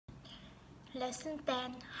Lesson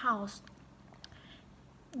 10. House.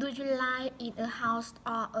 Do you live in a house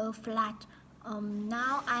or a flat?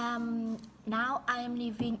 Now I am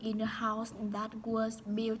living in a house that was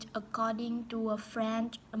built according to a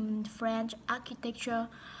French architecture.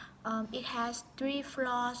 It has 3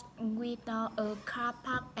 floors with a car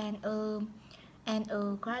park and a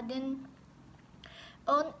garden.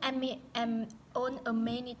 All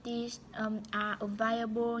amenities are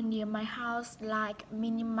available near my house, like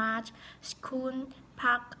mini mart, school,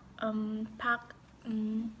 park, um,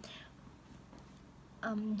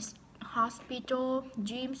 um, hospital,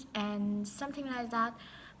 gyms, and something like that.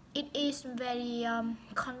 It is very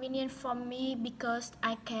convenient for me because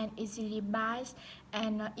I can easily buy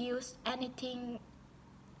and use anything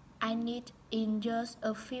I need in just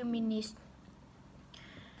a few minutes.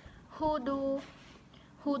 Who do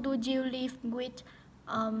who do you live with?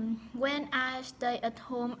 When I stay at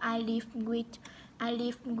home, I live with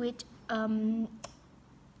um,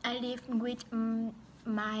 I live with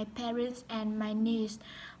my parents and my niece.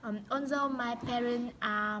 Although my parents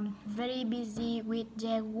are very busy with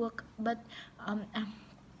their work, but um, uh,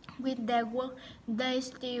 with their work, they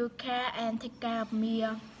still care and take care of me.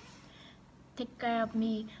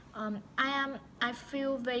 I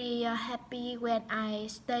feel very happy when I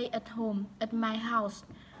stay at home at my house.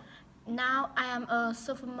 Now I am a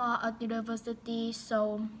sophomore at university,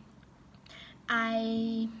 so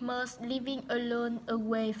I must living alone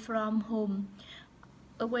away from home.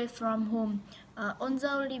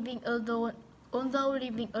 Although living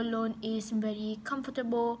alone is very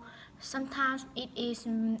comfortable, sometimes it is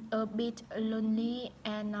a bit lonely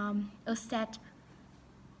and sad.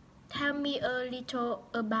 Tell me a little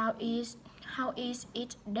about it. How is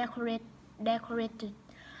it decorated?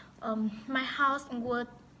 My house was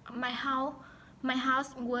my house my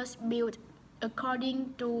house was built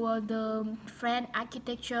according to the French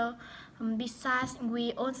architecture. Besides,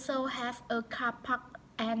 we also have a car park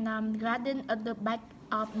and garden at the back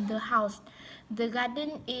of the house. The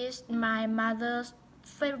garden is my mother's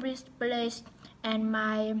favorite place, and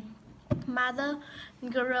my mother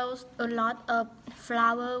grows a lot of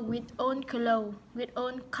flowers with own colors.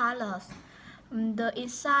 The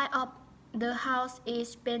inside of the house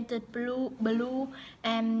is painted blue,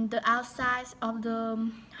 and the outside of the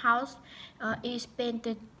house is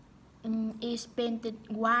painted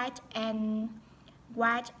white and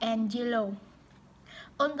yellow.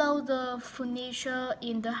 Although the furniture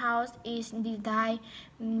in the house is designed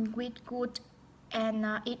with wood, and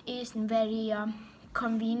it is very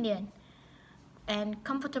convenient and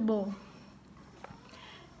comfortable.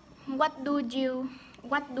 What do you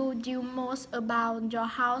most about your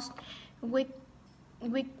house? Which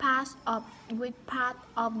which part of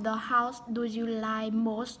the house do you like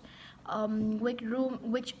most? Which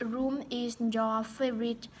room is your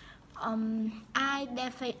favorite? I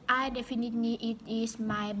definitely it is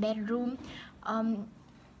my bedroom.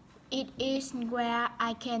 It is where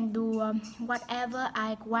I can do whatever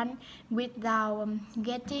I want without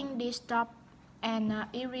getting disturbed and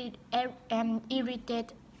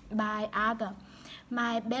irritated by others.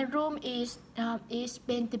 My bedroom is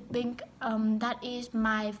painted pink. That is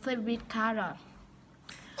my favorite color.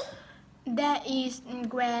 That is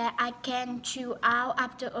where I can chill out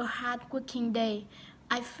after a hard working day.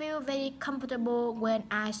 I feel very comfortable when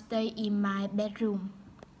I stay in my bedroom.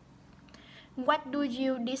 What do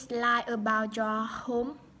you dislike about your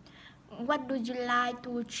home? What do you like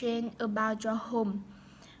to change about your home?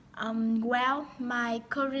 Well, my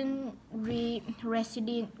current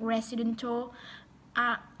residential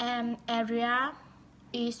area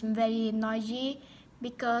is very noisy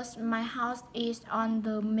because my house is on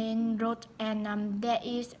the main road, and there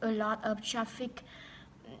is a lot of traffic.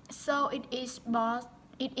 So it is both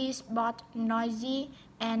noisy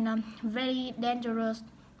and very dangerous.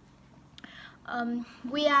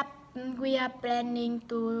 We are planning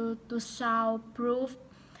to soundproof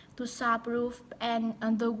and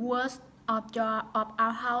the walls of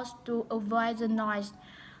our house to avoid the noise.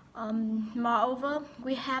 Moreover,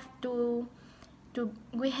 we have to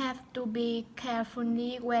be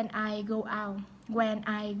carefully when I go out.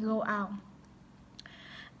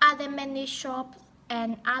 Are there many shops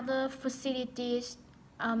and other facilities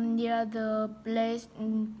near the place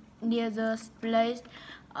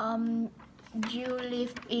you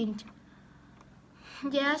live in?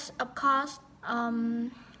 Yes, of course.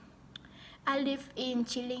 I live in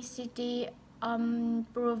Chiling City,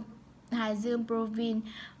 Hải Dương province.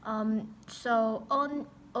 So all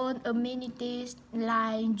amenities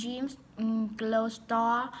like gyms, clothes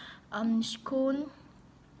store, school,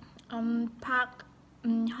 park,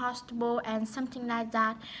 hostable and something like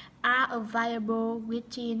that are available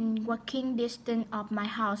within walking distance of my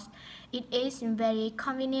house. It is very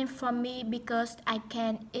convenient for me because I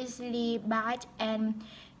can easily buy and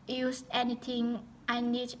use anything I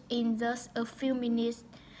need in just a few minutes.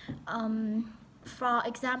 For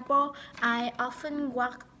example, I often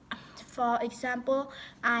walk.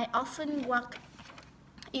 I often walk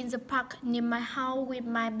in the park near my house with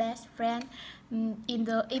my best friend in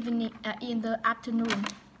the afternoon.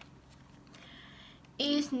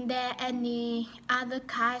 Is there any other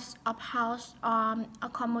kinds of house or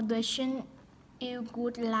accommodation you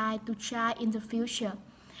would like to try in the future?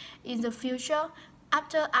 In the future,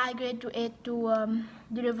 after I graduate to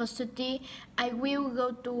university, I will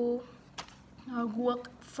go to work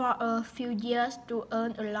for a few years to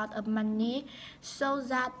earn a lot of money so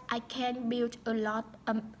that I can build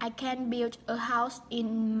a house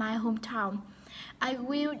in my hometown. I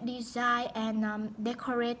will design and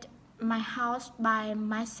decorate my house by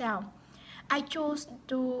myself. I chose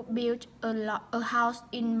to build a house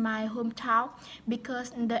in my hometown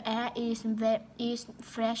because the air is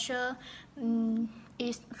fresher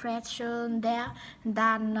there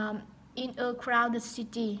than in a crowded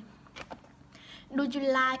city. Do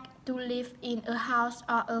you like to live in a house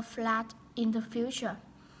or a flat in the future?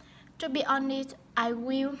 To be honest, I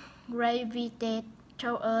will gravitate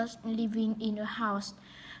towards living in a house,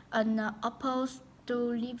 opposed to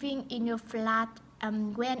living in a flat.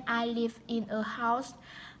 When I live in a house,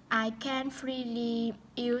 I can freely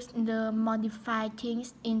use the modified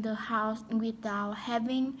things in the house without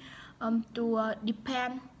having to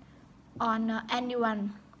depend on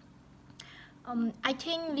anyone. I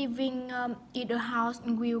think living in a house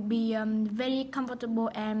will be very comfortable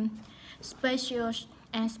and spacious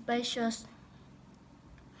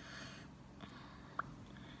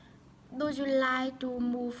Do you like to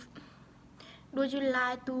move? Do you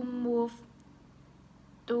like to move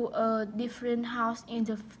to a different house in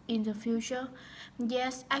the future?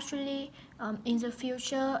 Yes, actually, in the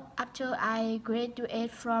future, after I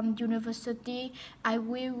graduate from university, I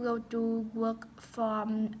will go to work for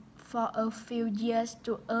a few years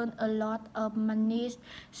to earn a lot of money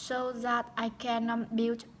so that I can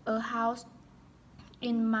build a house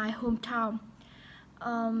in my hometown.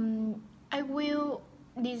 I will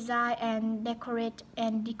design and decorate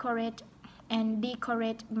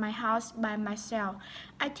my house by myself.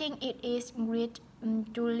 I think it is great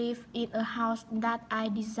to live in a house that I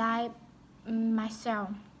design myself.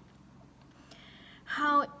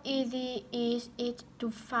 How easy is it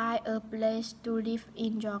to find a place to live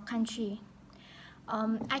in your country?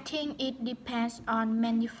 I think it depends on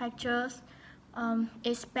many factors,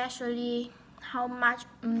 especially how much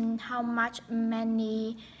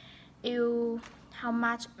money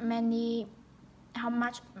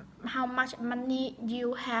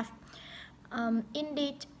you have.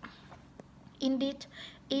 Indeed,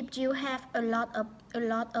 if you have a lot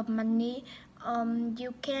of money,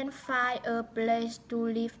 you can find a place to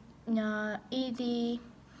live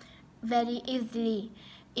very easily.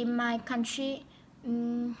 In my country,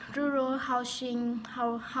 rural housing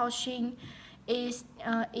is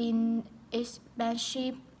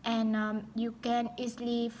expensive, and you can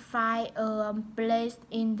easily find a place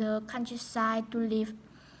in the countryside to live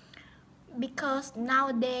because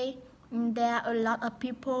nowadays there are a lot of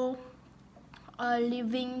people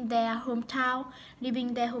leaving their hometown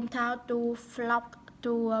to flock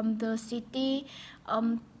to the city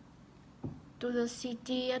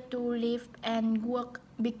to live and work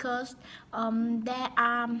because there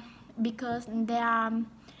are because there are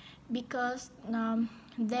because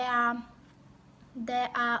there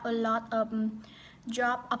are a lot of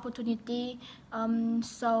job opportunity,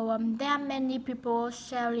 so there are many people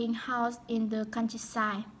selling house in the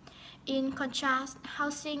countryside. In contrast,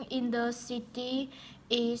 housing in the city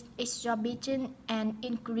is exorbitant and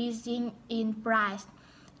increasing in price.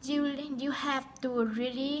 You have to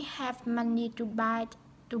really have money to buy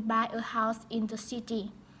a house in the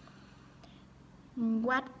city.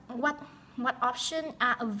 What options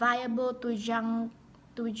are available to young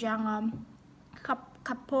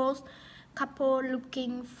couples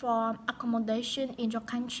looking for accommodation in your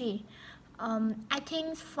country? I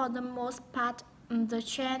think for the most part, the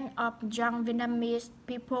trend of young Vietnamese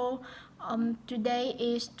people today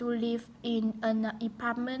is to live in an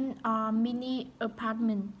apartment or mini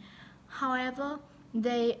apartment. However,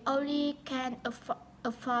 they only can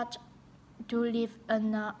afford to live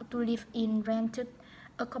in rented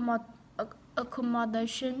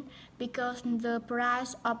accommodation because the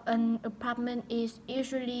price of an apartment is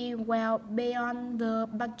usually well beyond the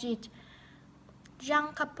budget.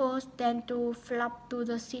 Young couples tend to flock to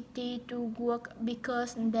the city to work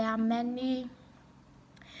because there are many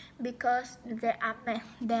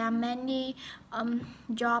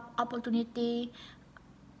job opportunities.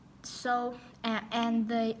 So and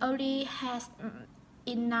they already has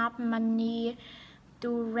enough money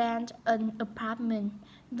to rent an apartment.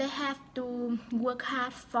 They have to work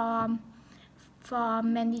hard for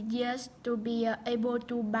many years to be able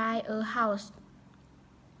to buy a house.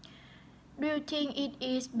 Do you think it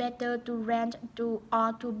is better to rent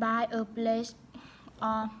or to buy a place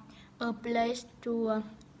or a place to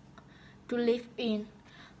live in?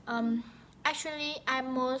 Actually, I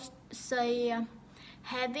must say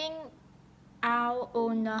having our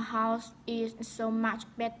own house is so much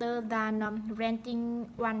better than renting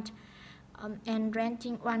one. In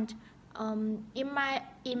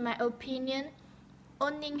my opinion,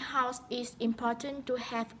 owning house is important to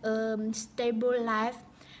have a stable life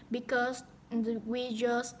because we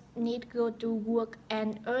just need to go to work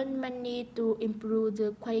and earn money to improve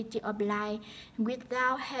the quality of life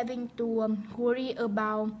without having to worry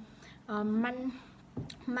about money,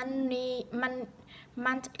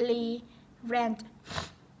 monthly rent.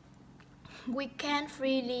 We can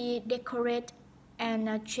freely decorate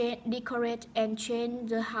and change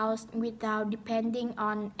the house without depending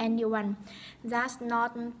on anyone. That's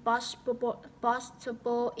not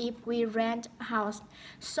possible if we rent a house.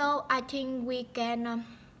 So I think we can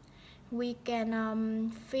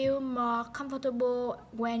feel more comfortable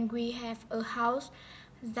when we have a house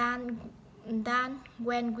than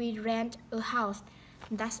when we rent a house.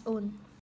 That's all.